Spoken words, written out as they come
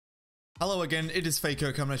Hello again, it is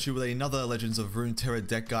Faker coming at you with another Legends of Runeterra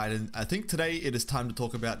deck guide, and I think today it is time to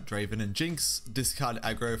talk about Draven and Jinx, discard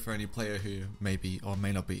aggro for any player who may be or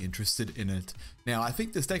may not be interested in it. Now I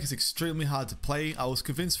think this deck is extremely hard to play. I was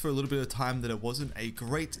convinced for a little bit of time that it wasn't a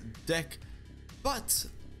great deck, but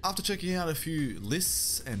after checking out a few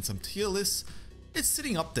lists and some tier lists, it's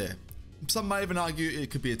sitting up there. Some might even argue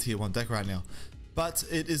it could be a tier 1 deck right now. But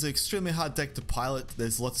it is an extremely hard deck to pilot.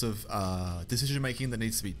 There's lots of decision making that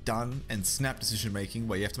needs to be done, and snap decision making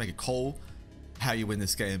where you have to make a call how you win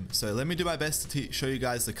this game. So let me do my best to show you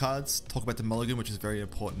guys the cards, talk about the Muligan, which is very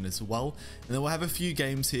important as well, and then we'll have a few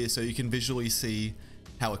games here so you can visually see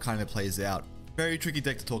how it kind of plays out. Very tricky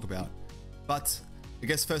deck to talk about, but I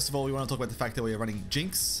guess first of all we want to talk about the fact that we are running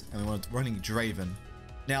Jinx and we're running Draven.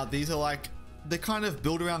 Now these are like, they're kind of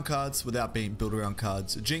build around cards without being build around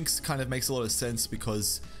cards. Jinx kind of makes a lot of sense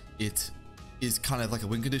because it is kind of like a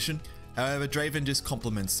win condition. However, Draven just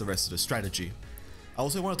complements the rest of the strategy. I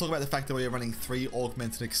also want to talk about the fact that we are running 3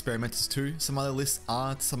 augmented experimenters too. Some other lists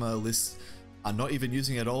aren't, some other lists are not even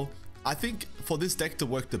using it at all. I think for this deck to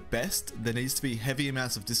work the best, there needs to be heavy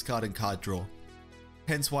amounts of discard and card draw.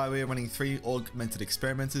 Hence why we are running 3 augmented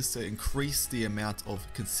experimenters to increase the amount of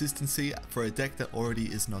consistency for a deck that already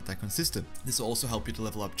is not that consistent. This will also help you to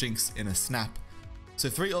level up Jinx in a snap. So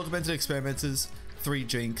 3 augmented experimenters, 3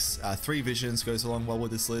 Jinx, 3 visions goes along well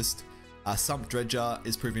with this list. Sump Dredger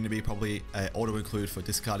is proving to be probably an auto include for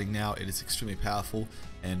discarding now. It is extremely powerful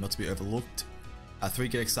and not to be overlooked. 3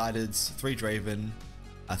 Get Exciteds, 3 Draven,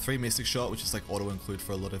 3 Mystic Shot, which is like auto include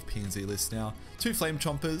for a lot of PNZ lists now. 2 Flame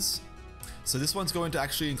Chompers. So this one's going to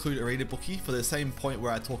actually include Arena Bookie for the same point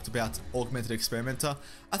where I talked about Augmented Experimenter.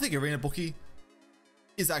 I think Arena Bookie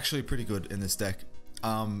is actually pretty good in this deck.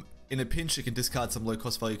 In a pinch, you can discard some low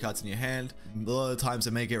cost value cards in your hand. A lot of times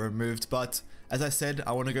it may get removed, but as I said,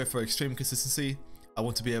 I want to go for extreme consistency. I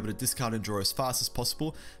want to be able to discard and draw as fast as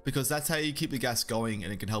possible because that's how you keep the gas going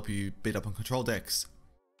and it can help you beat up on control decks.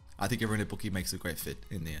 I think Arena Bookie makes a great fit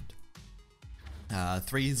in the end.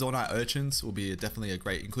 3 Zornite Urchins will be definitely a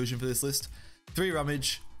great inclusion for this list. 3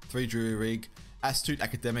 Rummage, 3 Druid Rig. Astute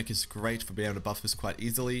Academic is great for being able to buff this quite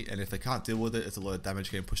easily, and if they can't deal with it, it's a lot of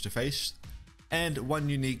damage getting pushed to face. And 1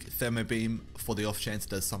 unique Thermo Beam for the off chance it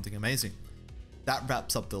does something amazing. That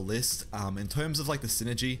wraps up the list. In terms of like the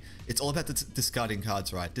synergy, it's all about the discarding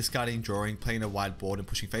cards, right? Discarding, drawing, playing a wide board, and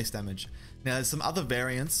pushing face damage. Now there's some other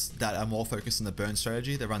variants that are more focused on the burn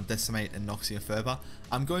strategy. They run Decimate and Noxie and Fervor.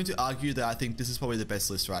 I'm going to argue that I think this is probably the best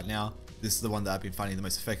list right now. This is the one that I've been finding the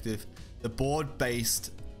most effective. The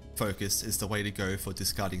board-based focus is the way to go for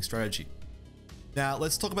discarding strategy. Now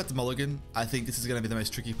let's talk about the Muligan. I think this is going to be the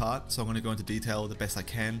most tricky part, so I'm going to go into detail the best I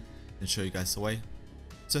can and show you guys the way.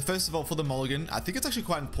 So first of all, for the Muligan, I think it's actually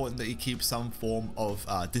quite important that you keep some form of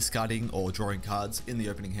discarding or drawing cards in the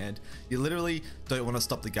opening hand. You literally don't want to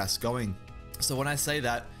stop the gas going. So when I say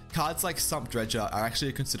that, cards like Sump Dredger are actually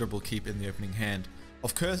a considerable keep in the opening hand.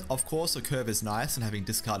 Of course, a curve is nice and having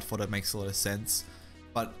discard fodder makes a lot of sense.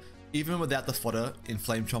 But even without the fodder in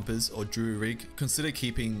Flame Chompers or Druid Rig, consider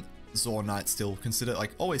keeping Zornite still. Consider,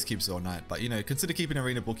 like, always keep Zornite, but you know, consider keeping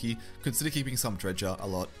Arena Bookie, consider keeping Sump Dredger a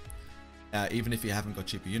lot. Even if you haven't got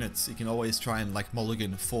cheaper units, you can always try and like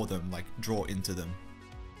Mulligan for them, like draw into them.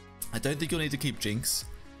 I don't think you'll need to keep Jinx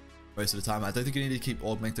most of the time. I don't think you need to keep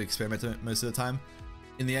Augmented Experimenter most of the time.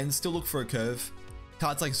 In the end, still look for a curve.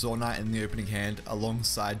 Cards like Zornite in the opening hand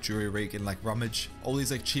alongside Druid Rig and like Rummage, all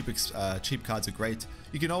these like cheap cards are great.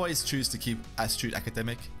 You can always choose to keep Astute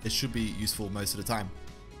Academic. It should be useful most of the time.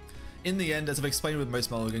 In the end, as I've explained with most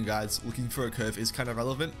Mulligan guides, looking for a curve is kind of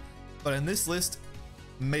relevant, but in this list,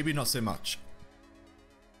 maybe not so much.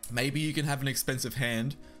 Maybe you can have an expensive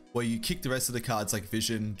hand where you kick the rest of the cards like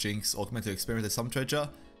Vision, Jinx, Augmented Experimenter, Sump Dredger.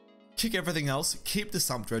 Kick everything else, keep the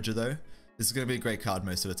Sump Dredger though. This is going to be a great card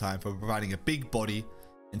most of the time for providing a big body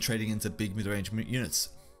and trading into big mid-range units.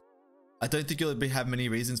 I don't think you'll have many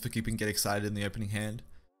reasons for keeping Get Excited in the opening hand,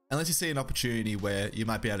 unless you see an opportunity where you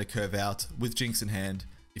might be able to curve out with Jinx in hand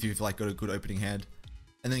if you've like got a good opening hand,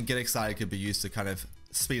 and then Get Excited could be used to kind of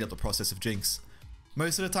speed up the process of Jinx.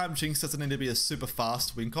 Most of the time, Jinx doesn't need to be a super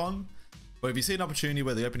fast win con, but if you see an opportunity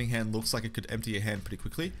where the opening hand looks like it could empty your hand pretty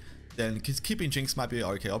quickly, then keeping Jinx might be an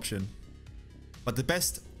okay option. But the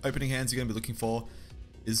best opening hands you're going to be looking for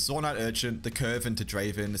is Zornite Urchin, the curve into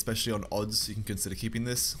Draven, especially on odds, you can consider keeping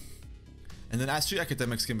this. And then Astute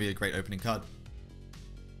Academics can be a great opening card.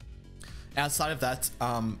 Outside of that,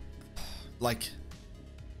 like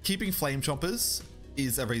keeping Flame Chompers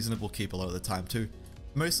is a reasonable keep a lot of the time too.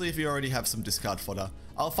 Mostly if you already have some discard fodder.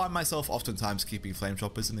 I'll find myself oftentimes keeping Flame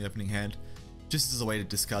Chompers in the opening hand, just as a way to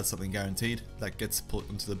discard something guaranteed that gets put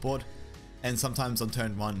into the board. And sometimes on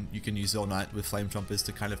turn 1, you can use All Knight with Flame Trumpers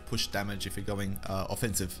to kind of push damage if you're going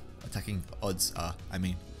offensive, attacking odds, I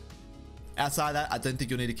mean. Outside of that, I don't think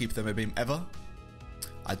you'll need to keep Thermo Beam ever.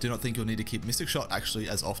 I do not think you'll need to keep Mystic Shot actually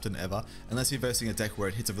as often ever, unless you're versing a deck where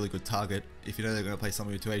it hits a really good target, if you know they're going to play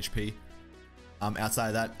someone with 2 HP. Outside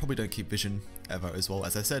of that, probably don't keep Vision ever as well,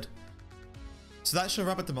 as I said. So that should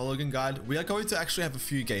wrap up the Muligan guide. We are going to actually have a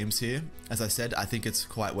few games here. As I said, I think it's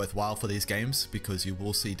quite worthwhile for these games because you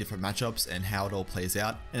will see different matchups and how it all plays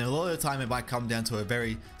out. And a lot of the time it might come down to a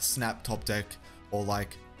very snap top deck or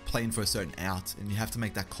like playing for a certain out, and you have to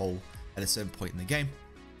make that call at a certain point in the game.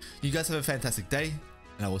 You guys have a fantastic day,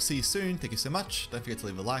 and I will see you soon. Thank you so much. Don't forget to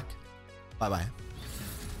leave a like. Bye bye.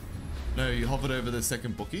 No, you hovered over the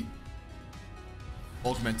second bookie.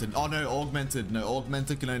 Augmented. Oh no, augmented. No,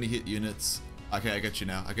 augmented can only hit units. Okay, I get you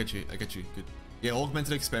now. I get you. Good. Yeah,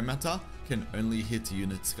 augmented experimenter can only hit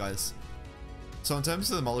units, guys. So in terms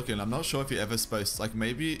of the Muligan, I'm not sure if you're ever supposed to, like,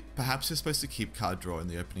 maybe, perhaps you're supposed to keep card draw in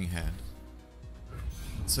the opening hand,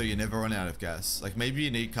 so you never run out of gas. Like, maybe you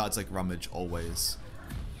need cards like Rummage always.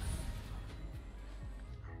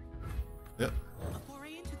 Yep.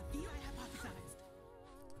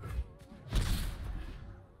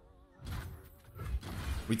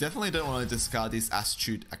 We definitely don't want to discard these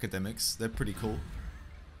astute academics. They're pretty cool.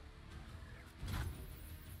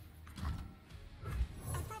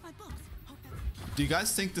 Do you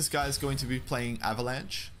guys think this guy is going to be playing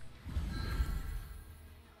Avalanche?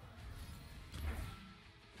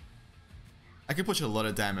 I can push a lot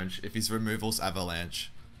of damage if his removal's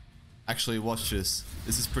Avalanche. Actually, watch this.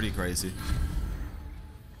 This is pretty crazy.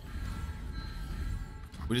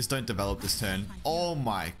 We just don't develop this turn. Oh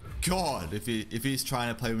my god! If he's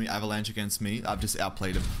trying to play with me Avalanche against me, I've just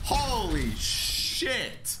outplayed him. Holy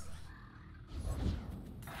shit!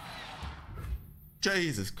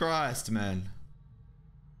 Jesus Christ, man.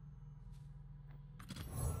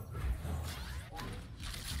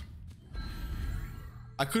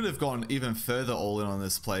 I could have gone even further all in on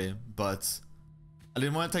this play, but I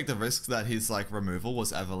didn't want to take the risk that his like removal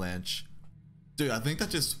was Avalanche. Dude, I think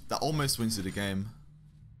that almost wins you the game.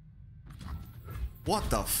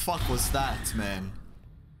 What the fuck was that, man?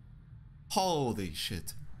 Holy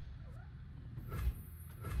shit.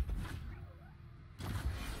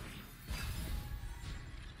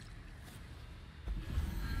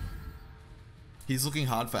 He's looking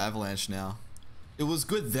hard for Avalanche now. It was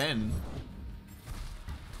good then.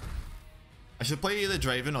 I should play either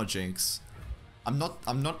Draven or Jinx. I'm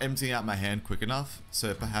not emptying out my hand quick enough,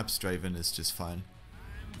 so perhaps Draven is just fine.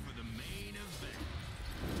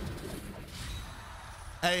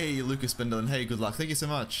 Hey, Lucas Bendel, hey, good luck. Thank you so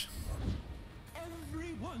much.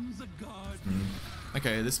 Everyone's a god.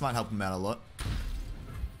 Okay, this might help him out a lot.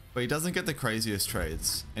 But he doesn't get the craziest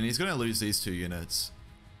trades, and he's gonna lose these 2 units.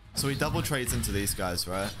 So he double trades into these guys,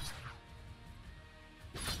 right?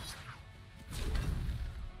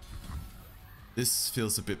 This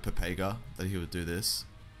feels a bit Papega that he would do this.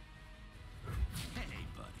 Hey,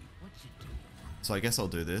 buddy, what you doing? So I guess I'll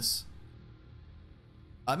do this.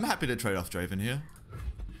 I'm happy to trade off Draven here.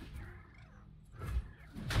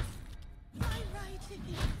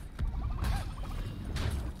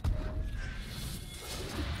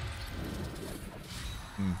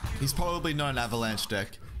 He's probably not an Avalanche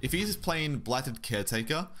deck. If he's playing Blighted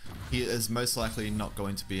Caretaker, he is most likely not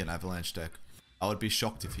going to be an Avalanche deck. I would be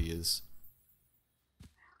shocked if he is.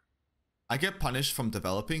 I get punished from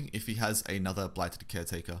developing if he has another Blighted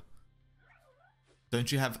Caretaker.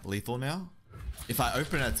 Don't you have lethal now? If I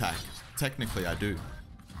open an attack, technically I do.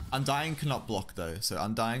 Undying cannot block though, so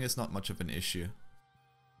Undying is not much of an issue.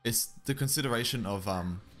 It's the consideration of,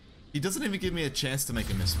 he doesn't even give me a chance to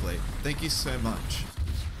make a misplay. Thank you so much.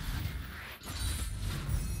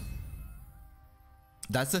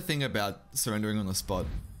 That's the thing about surrendering on the spot,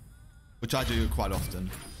 which I do quite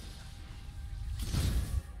often.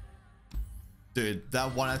 Dude,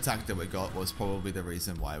 that one attack that we got was probably the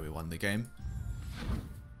reason why we won the game.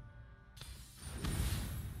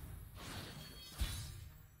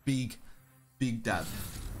 Big dab.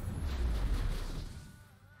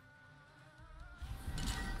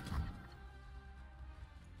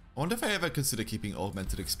 I wonder if I ever consider keeping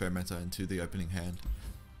Augmented Experimenter into the opening hand.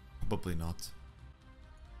 Probably not.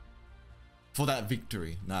 For that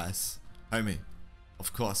victory. Nice. Homie.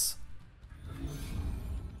 Of course.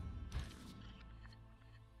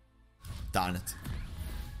 Darn it.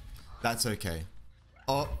 That's okay.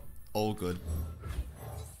 Oh, all good.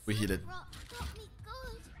 We hit it.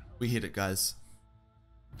 We hit it, guys.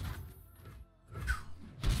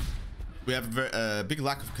 We have a big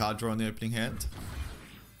lack of card draw in the opening hand.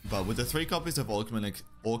 But with the 3 copies of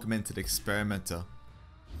Augmented Experimenter,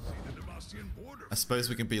 I suppose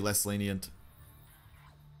we can be less lenient.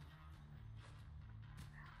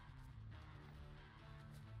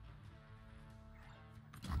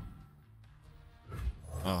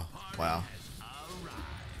 Oh, wow.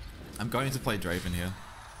 I'm going to play Draven here.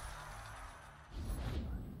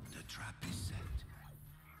 The trap is set.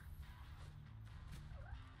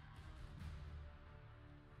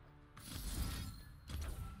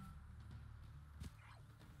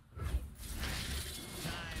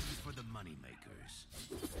 Time for the money makers.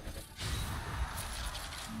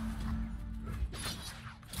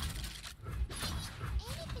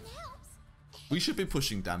 We should be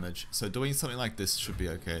pushing damage, so doing something like this should be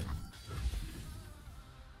okay.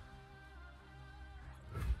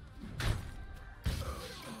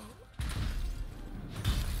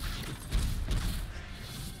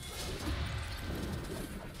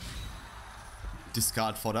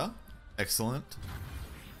 Discard fodder. Excellent.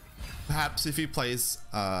 Perhaps if he plays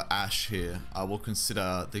Ashe here, I will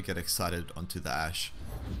consider to get excited onto the Ashe.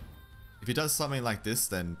 If he does something like this,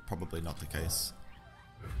 then probably not the case.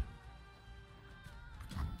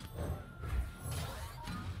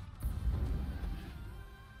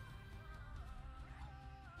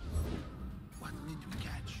 What did we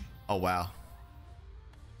catch? Oh wow.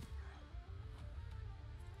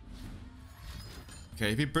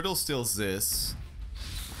 Okay, if he brittle steals this,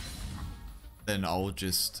 then I'll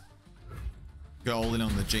just go all in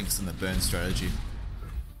on the Jinx and the burn strategy.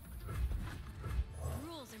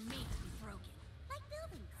 Rules are made to be broken, like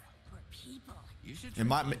buildings or people. You should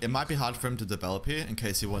It might be hard for him to develop here in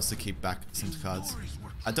case he wants to keep back some cards.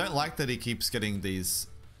 I don't like that he keeps getting these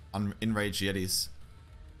enraged Yetis.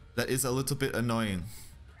 That is a little bit annoying,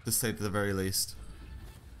 to say the very least.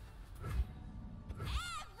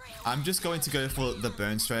 I'm just going to go for the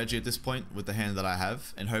burn strategy at this point with the hand that I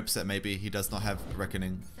have, in hopes that maybe he does not have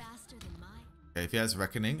Reckoning. Faster than mine. Okay, if he has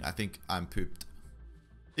Reckoning, I think I'm pooped.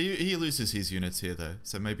 He loses his units here though,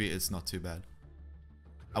 so maybe it's not too bad.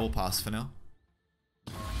 I will pass for now.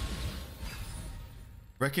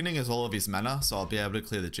 Reckoning is all of his mana, so I'll be able to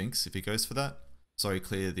clear the Jinx if he goes for that. Sorry,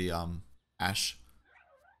 clear the Ashe.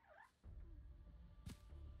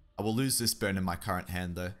 I will lose this burn in my current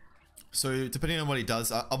hand though. So depending on what he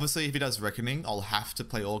does, obviously if he does Reckoning, I'll have to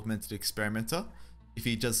play Augmented Experimenter. If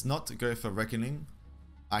he does not go for Reckoning,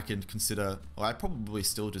 I can consider, or I probably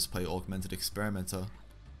still just play Augmented Experimenter.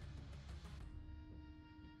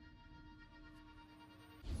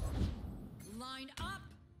 Line up.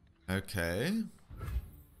 Okay.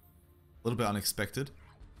 A little bit unexpected.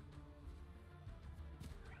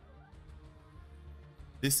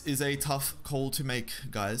 This is a tough call to make,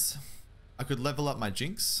 guys. I could level up my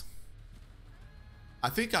Jinx. I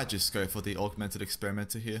think I just go for the Augmented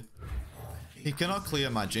Experimenter here. He cannot clear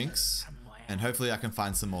my Jinx, and hopefully I can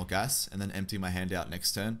find some more gas and then empty my hand out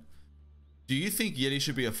next turn. Do you think Yeti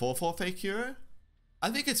should be a 4/4 fake hero? I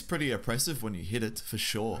think it's pretty oppressive when you hit it, for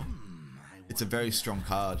sure. It's a very strong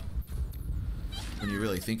card when you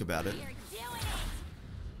really think about it.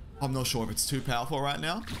 I'm not sure if it's too powerful right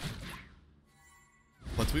now,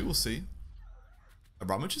 but we will see. A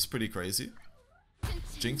Rummage is pretty crazy.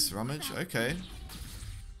 Jinx Rummage, okay.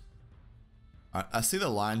 I see the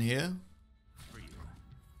line here.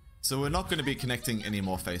 So we're not going to be connecting any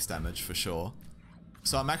more face damage for sure.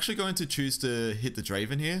 So I'm actually going to choose to hit the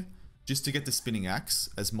Draven here, just to get the Spinning Axe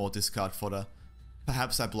as more discard fodder.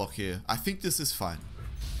 Perhaps I block here. I think this is fine.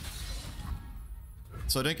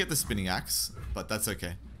 So I don't get the Spinning Axe, but that's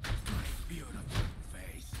okay.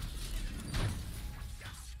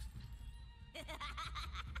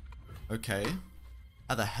 Okay.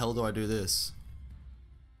 How the hell do I do this?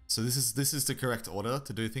 So this is the correct order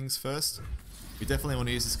to do things first. We definitely want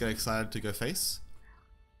to use this Get Excited to go face.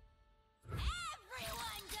 Everyone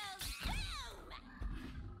goes boom.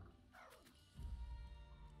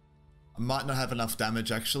 I might not have enough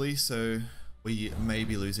damage actually, so we may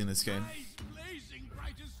be losing this game.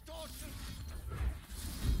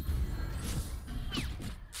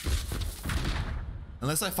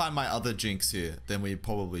 Unless I find my other Jinx here, then we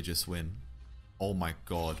probably just win. Oh my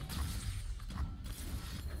god.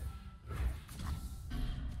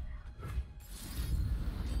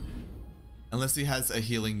 Unless he has a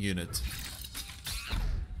healing unit.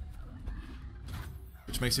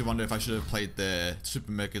 Which makes me wonder if I should have played the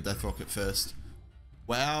Super Mega Death Rocket first.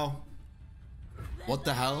 Wow. What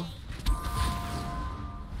the hell?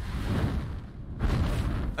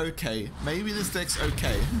 Okay, maybe this deck's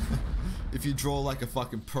okay. If you draw like a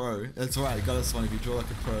fucking pro. That's right, it got us one if you draw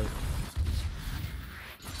like a pro.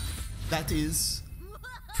 That is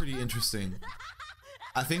pretty interesting.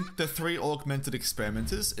 I think the 3 Augmented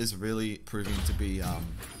Experimenters is really proving to be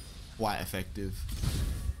quite effective.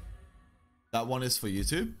 That one is for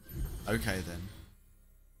YouTube? Okay then.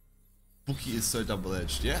 Bookie is so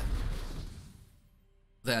double-edged, yeah.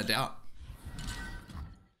 Without a doubt.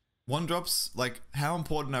 One drops, like, how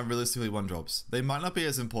important are realistically one drops? They might not be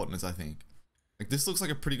as important as I think. Like, this looks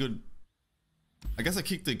like a pretty good... I guess I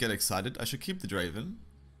kicked the get excited. I should keep the Draven.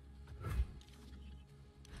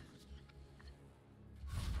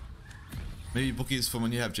 Maybe Bookie is for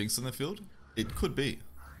when you have Jinx on the field? It could be.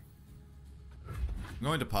 I'm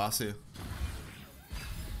going to pass here.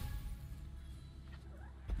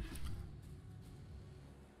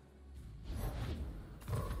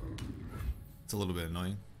 It's a little bit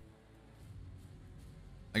annoying.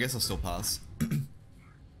 I guess I'll still pass.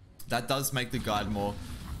 That does make the guide more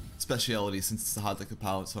speciality since it's a hard deck to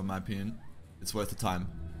pilot, so in my opinion, it's worth the time.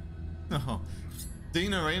 Oh,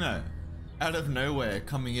 Dean Arena, out of nowhere,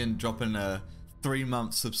 coming in, dropping a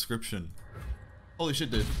 3-month subscription. Holy shit,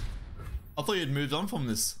 dude. I thought you'd moved on from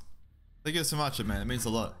this. Thank you so much, man. It means a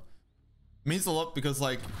lot. It means a lot because,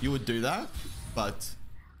 like, you would do that, but,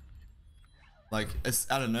 like, it's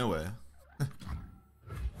out of nowhere. Time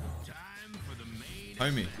for the main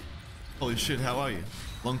Homie. Holy shit, how are you?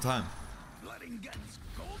 Long time. Blood and guts,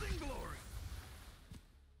 golden glory.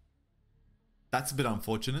 That's a bit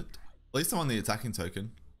unfortunate. At least I'm on the attacking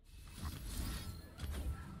token.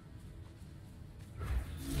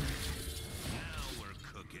 Now we're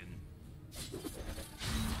cooking.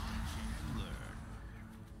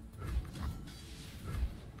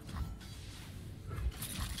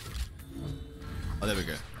 Oh, there we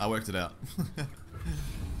go. I worked it out.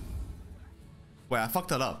 Wait, I fucked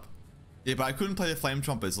that up. Yeah, but I couldn't play the Flame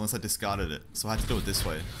Chompers unless I discarded it, so I had to do it this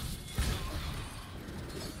way.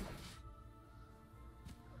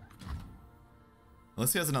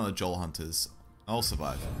 Unless he has another Joel Hunters, I'll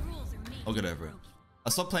survive. I'll get over it. I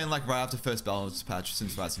stopped playing like right after first balance patch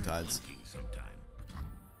since Rising Tides.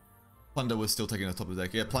 Plunder was still taking the top of the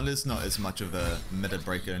deck. Yeah, Plunder's not as much of a meta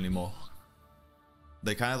breaker anymore.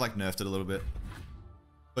 They kind of like nerfed it a little bit.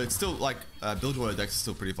 But it's still like, build order decks is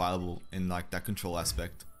still pretty viable in like that control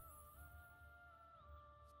aspect.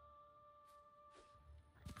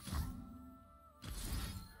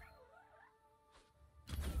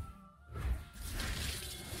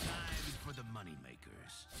 Time for the money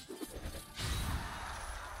makers.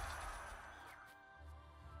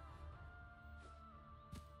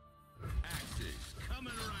 Axes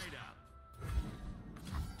coming right up.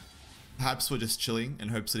 Perhaps we're just chilling in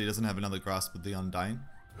hopes that he doesn't have another grasp with the Undying.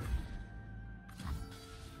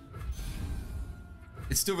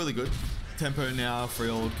 It's still really good. Tempo now,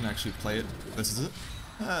 Freehold can actually play it versus it.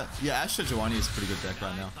 Yeah, Ashe Sejuani is a pretty good deck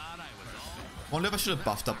right now. Wonder if I should have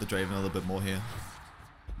buffed up the Draven a little bit more here.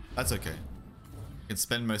 That's okay. I can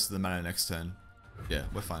spend most of the mana next turn. Yeah,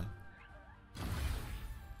 we're fine.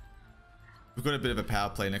 We've got a bit of a power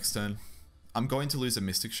play next turn. I'm going to lose a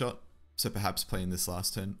Mystic Shot, so perhaps playing this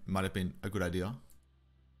last turn might have been a good idea.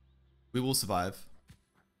 We will survive.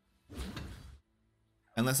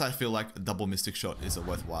 Unless I feel like a double Mystic Shot is a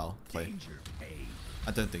worthwhile play.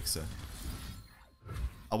 I don't think so.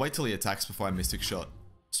 I'll wait till he attacks before I Mystic Shot.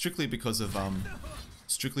 Strictly because of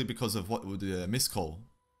what would the miscall.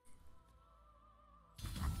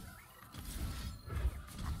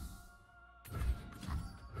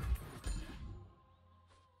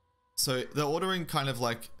 So the ordering kind of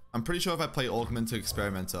like, I'm pretty sure if I play Augment to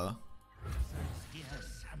Experimenter,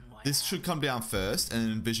 this should come down first, and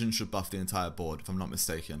then Vision should buff the entire board, if I'm not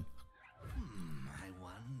mistaken.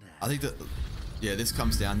 I think that, yeah, this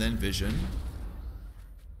comes down, then Vision.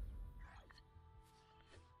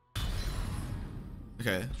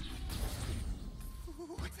 Okay.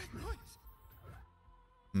 What's that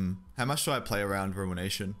noise? How much do I play around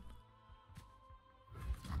Ruination?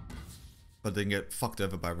 But then get fucked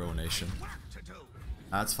over by Ruination.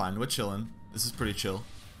 That's fine, we're chilling. This is pretty chill.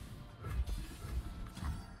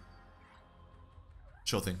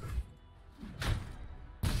 Sure thing.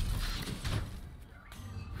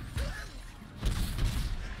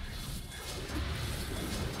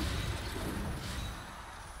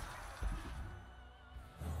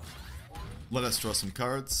 Let us draw some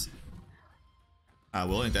cards.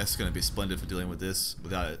 Willing Deck's going to be splendid for dealing with this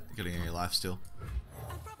without it getting any lifesteal.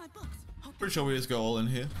 Pretty sure we just go all in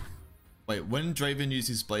here. Wait, when Draven used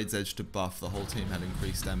his Blade's Edge to buff, the whole team had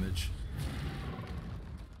increased damage.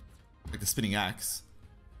 Like the Spinning Axe.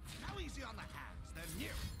 How easy on the hands, then you.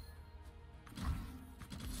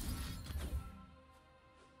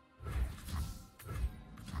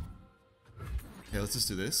 Okay, let's just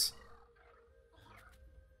do this.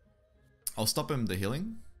 I'll stop him the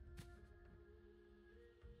healing.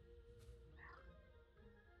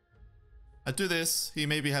 I do this, he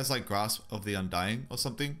maybe has like Grasp of the Undying or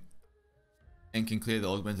something. and can clear the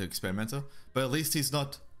augmented experimenter, but at least he's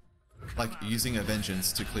not like using a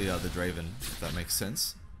vengeance to clear the Draven, if that makes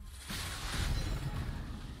sense.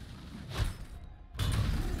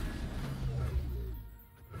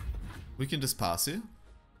 We can just pass here.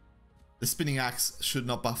 The spinning axe should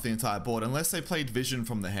not buff the entire board unless they played vision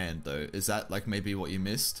from the hand though. Is that like maybe what you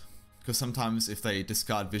missed? Because sometimes if they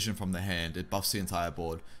discard vision from the hand, it buffs the entire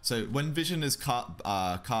board. So when vision is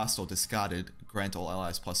cast or discarded, grant all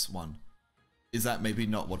allies +1. Is that maybe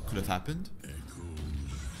not what could have happened?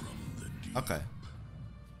 Okay.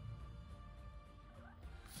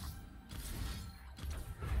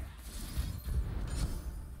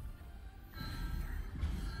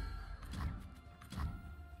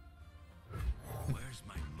 Where's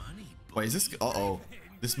my money? Wait, is this... Uh-oh.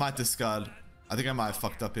 This might discard... I think I might have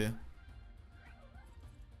fucked up here.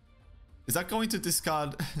 Is that going to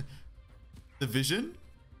discard the vision?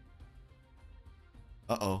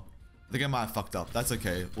 Uh-oh. I think I might have fucked up. That's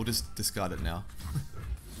okay. We'll just discard it now.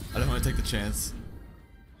 I don't want to take the chance.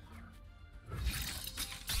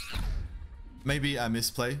 Maybe I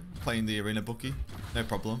misplay playing the arena bookie. No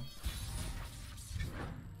problem.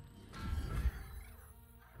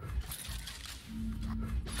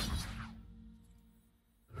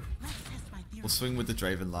 We'll swing with the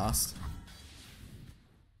Draven last.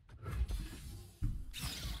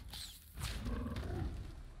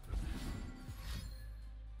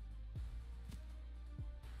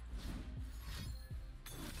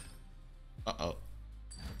 Uh-oh.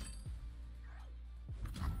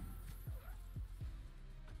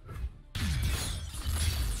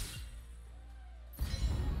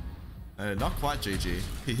 Not quite GG.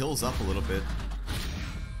 He heals up a little bit.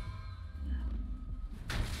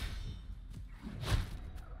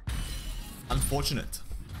 Unfortunate.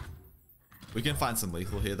 We can find some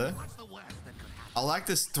lethal here though. What's the worst that could happen? I like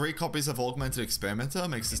this 3 copies of Augmented Experimenter.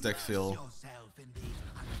 Makes this deck feel Yourself in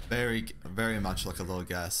these very much like a little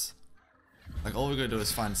gas. Like all we're gonna do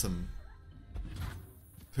is find some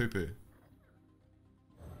poo-poo.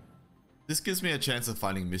 This gives me a chance of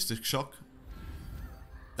finding Mystic Shock.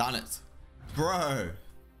 Done it. Bro!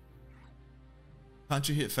 Can't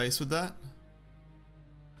you hit face with that?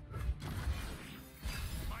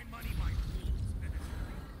 my money, my fools.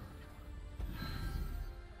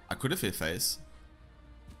 I could have hit face.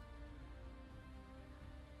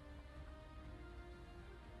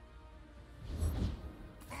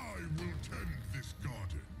 I will tend this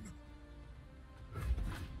garden.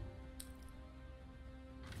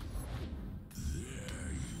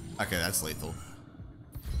 Okay, that's lethal.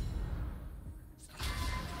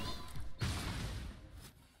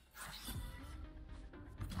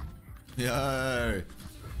 Yo!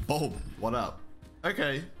 Bulb, what up?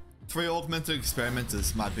 Okay, 3 Augmented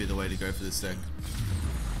Experimenters might be the way to go for this deck.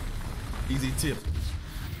 Easy tip.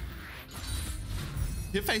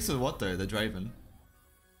 Hit face with what though? The Draven.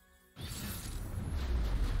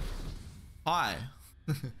 Hi.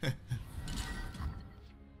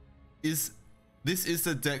 This is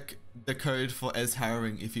the deck, the code for Ez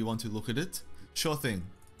Harrowing if you want to look at it. Sure thing.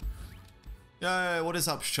 Yo, what is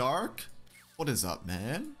up, Shark? What is up,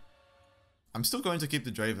 man? I'm still going to keep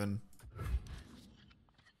the Draven.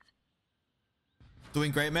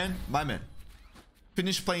 Doing great, man? My man.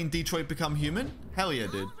 Finished playing Detroit Become Human? Hell yeah,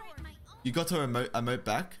 dude. You got to emote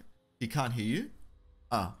back? He can't hear you?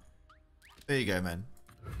 Ah. There you go, man.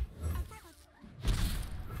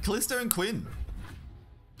 Callisto and Quinn.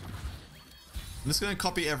 I'm just going to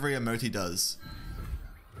copy every emote he does.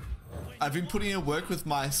 I've been putting in work with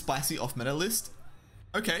my spicy off-meta list.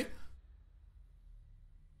 Okay.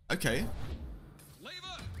 Okay.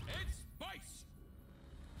 Flavor and spice.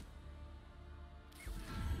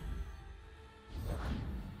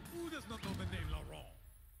 Who does not know the name Laurent?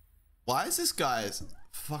 Why is this guy's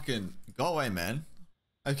fucking... Go away, man.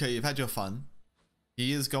 Okay, you've had your fun.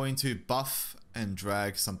 He is going to buff and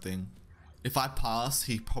drag something. If I pass,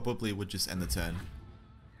 he probably would just end the turn.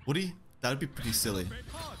 Would he? That would be pretty silly.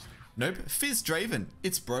 Nope. Fizz Draven.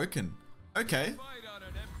 It's broken. Okay.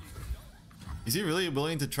 Is he really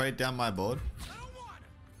willing to trade down my board?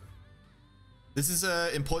 This is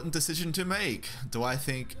an important decision to make. Do I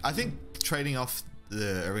think... I think trading off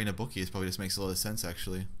the arena bookies probably just makes a lot of sense,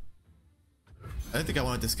 actually. I don't think I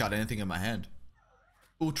want to discard anything in my hand.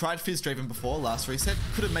 Ooh, tried Fizz Draven before, last reset.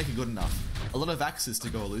 Couldn't make it good enough. A lot of axes to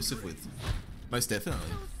go elusive with. Most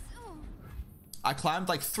definitely. I climbed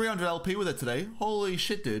like 300 LP with it today. Holy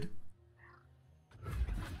shit, dude.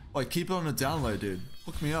 Wait, keep it on a download, dude.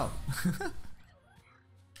 Hook me up.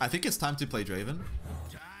 I think it's time to play Draven.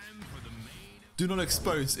 Time for the main. Do not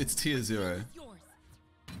expose, it's tier 0. Yours.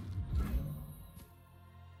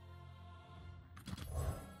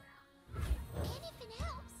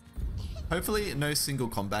 Hopefully no single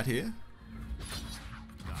combat here.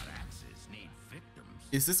 God axes need victims.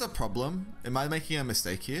 Is this a problem? Am I making a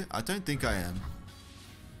mistake here? I don't think I am.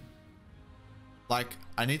 Like,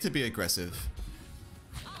 I need to be aggressive.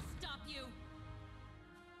 I'll stop you.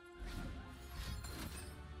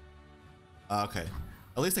 Okay.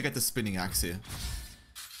 At least I get the spinning axe here.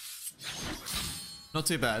 Not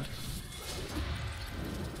too bad.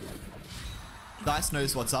 Dice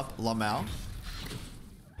knows what's up, Lamau.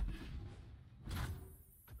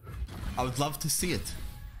 I would love to see it.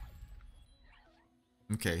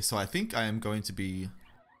 Okay, so I think I am going to be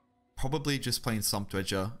probably just playing Slump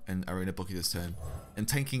Dredger and Arena Bookie this turn and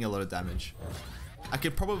tanking a lot of damage. I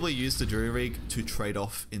could probably use the Jury Rig to trade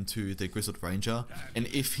off into the Grizzled Ranger, and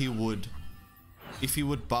if he would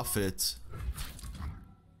buff it,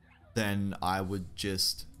 then I would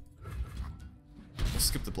just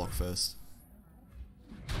skip the block first.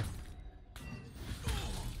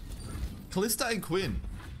 Callista and Quinn.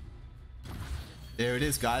 There it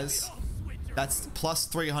is, guys. That's plus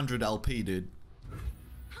 300 LP, dude.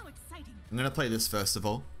 How exciting. I'm gonna play this first of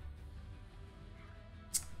all.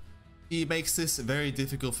 He makes this very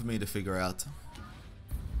difficult for me to figure out.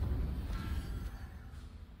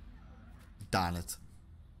 Darn it.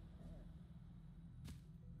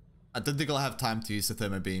 I don't think I'll have time to use the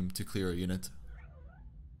Thermo Beam to clear a unit.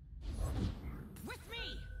 With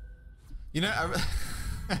me. You know,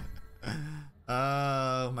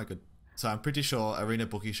 oh my god. So I'm pretty sure Arena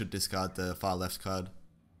Bookie should discard the far left card.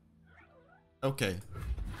 Okay.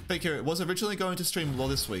 Fake Hero was originally going to stream Law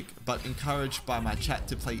this week, but encouraged by my chat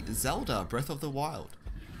to play Zelda Breath of the Wild.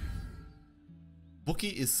 Bookie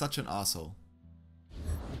is such an asshole.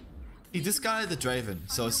 He discarded the Draven,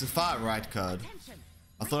 so it's the far right card.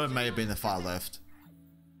 I thought it may have been the far left.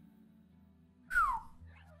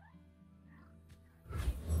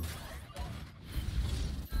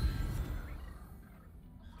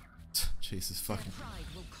 Jesus fucking.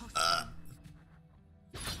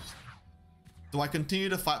 Do I continue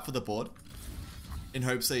to fight for the board in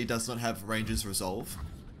hopes that he does not have Ranger's Resolve?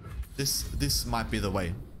 This might be the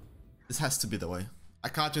way. This has to be the way. I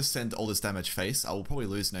can't just send all this damage face. I will probably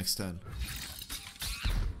lose next turn.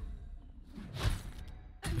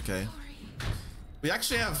 Okay. We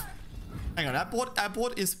actually have... Hang on, our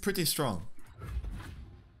board is pretty strong.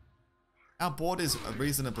 Our board is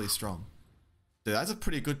reasonably strong. Dude, that's a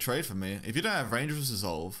pretty good trade for me. If you don't have Ranger's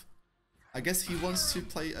Resolve, I guess he wants to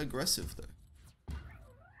play aggressive though.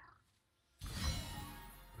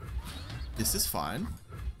 This is fine.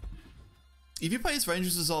 If he plays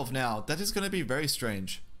Ranger's Resolve now, that is going to be very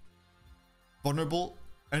strange. Vulnerable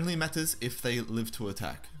only matters if they live to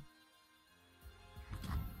attack.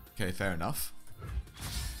 Okay, fair enough.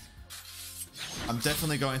 I'm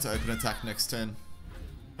definitely going to open attack next turn.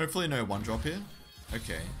 Hopefully no one drop here.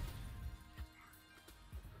 Okay.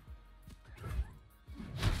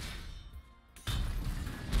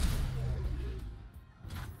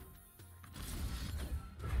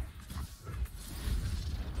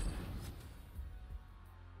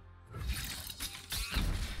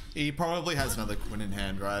 He probably has another Quinn in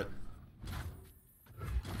hand, right?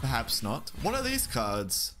 Perhaps not. What are these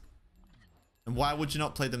cards? And why would you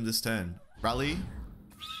not play them this turn? Rally?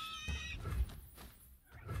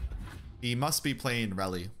 He must be playing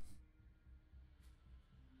Rally.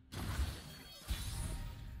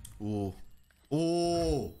 Ooh.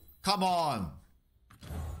 Ooh. Come on.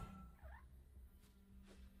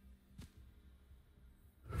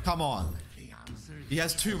 Come on. He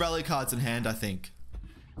has 2 Rally cards in hand, I think.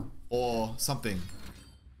 Or something.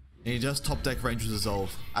 And he just top deck Ranger's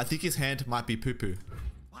Resolve. I think his hand might be poo poo.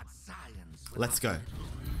 Let's go.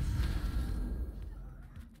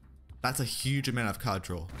 That's a huge amount of card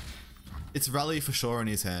draw. It's Rally for sure in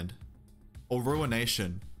his hand. Or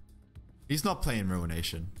Ruination. He's not playing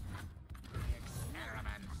Ruination.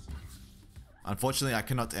 Unfortunately, I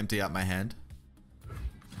cannot empty out my hand.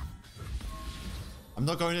 I'm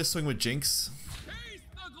not going to swing with Jinx.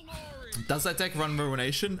 Does that deck run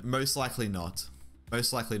Ruination? Most likely not.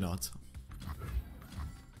 Most likely not.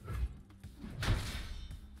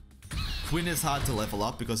 Quinn is hard to level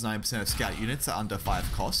up because 9% of scout units are under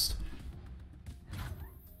 5 cost.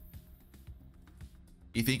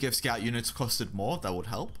 You think if scout units costed more, that would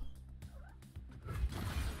help?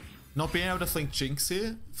 Not being able to flip Jinx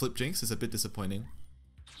is a bit disappointing.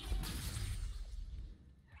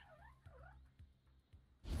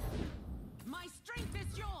 My strength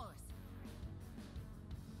is yours.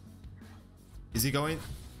 Is he going?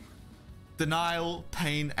 Denial,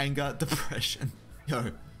 pain, anger, depression.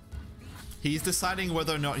 Yo. He's deciding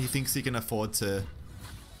whether or not he thinks he can afford to...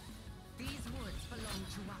 These woods belong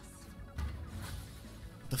to us.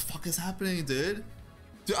 The fuck is happening, dude?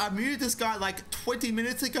 Dude, I muted this guy like 20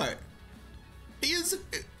 minutes ago. He is...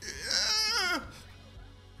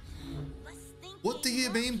 What do you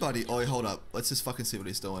mean, buddy? Oh, wait, hold up. Let's just fucking see what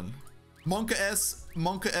he's doing. Monka S,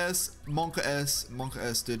 Monka S, Monka S, Monka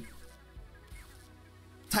S, dude.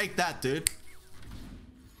 Take that, dude.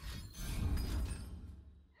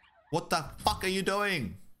 What the fuck are you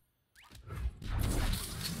doing?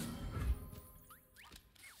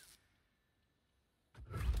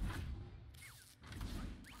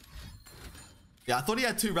 Yeah, I thought he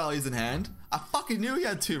had 2 rallies in hand. I fucking knew he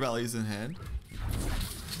had 2 rallies in hand.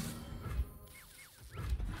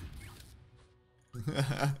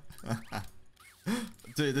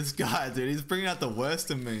 Dude, this guy, dude, he's bringing out the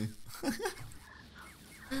worst in me.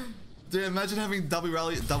 Dude, imagine having double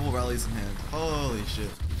rallies in hand. Holy shit.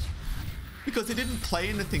 Because he didn't play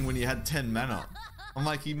anything when he had 10 mana. I'm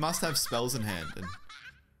like, he must have spells in hand. And...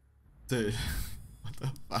 Dude, what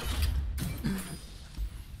the fuck?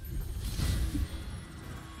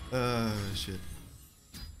 Oh, shit.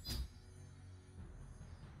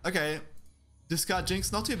 Okay. Discard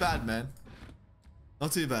Jinx. Not too bad, man.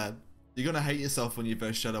 Not too bad. You're gonna hate yourself when you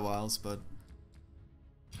burst Shadow Isles, but...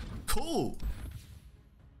 Cool!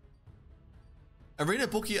 Arena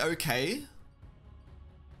Bookie okay?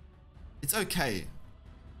 It's okay.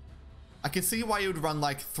 I can see why you would run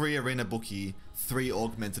like 3 Arena Bookie, 3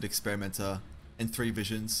 Augmented Experimenter, and 3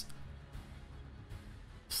 Visions.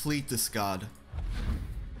 Please discard.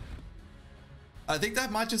 I think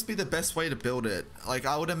that might just be the best way to build it. Like,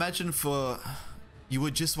 I would imagine for... You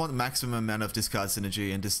would just want maximum amount of discard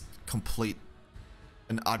synergy and just complete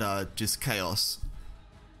and utter just chaos.